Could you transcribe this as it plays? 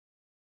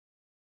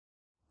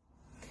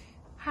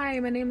Hi,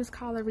 my name is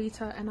Carla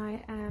and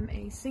I am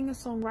a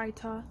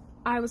singer-songwriter.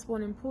 I was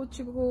born in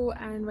Portugal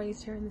and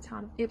raised here in the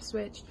town of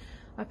Ipswich.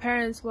 My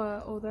parents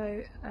were,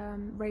 although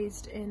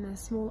raised in a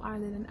small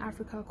island in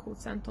Africa called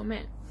Saint Tome.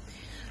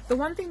 The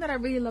one thing that I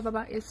really love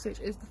about Ipswich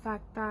is the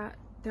fact that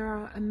there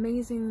are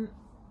amazing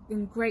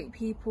and great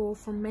people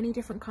from many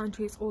different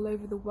countries all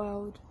over the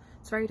world.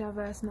 It's very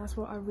diverse, and that's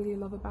what I really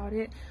love about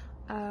it.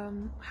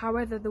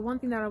 However, the one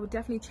thing that I would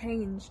definitely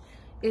change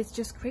is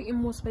just creating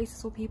more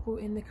spaces for people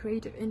in the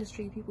creative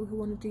industry, people who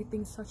want to do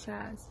things such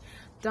as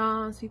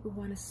dance, people who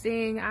want to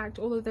sing, act,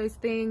 all of those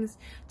things.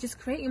 Just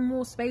creating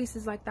more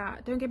spaces like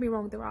that. Don't get me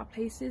wrong, there are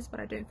places, but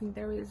I don't think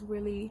there is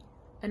really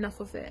enough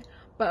of it.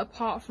 But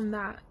apart from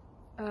that,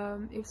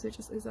 Ipswich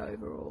is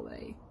overall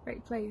a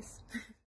great place.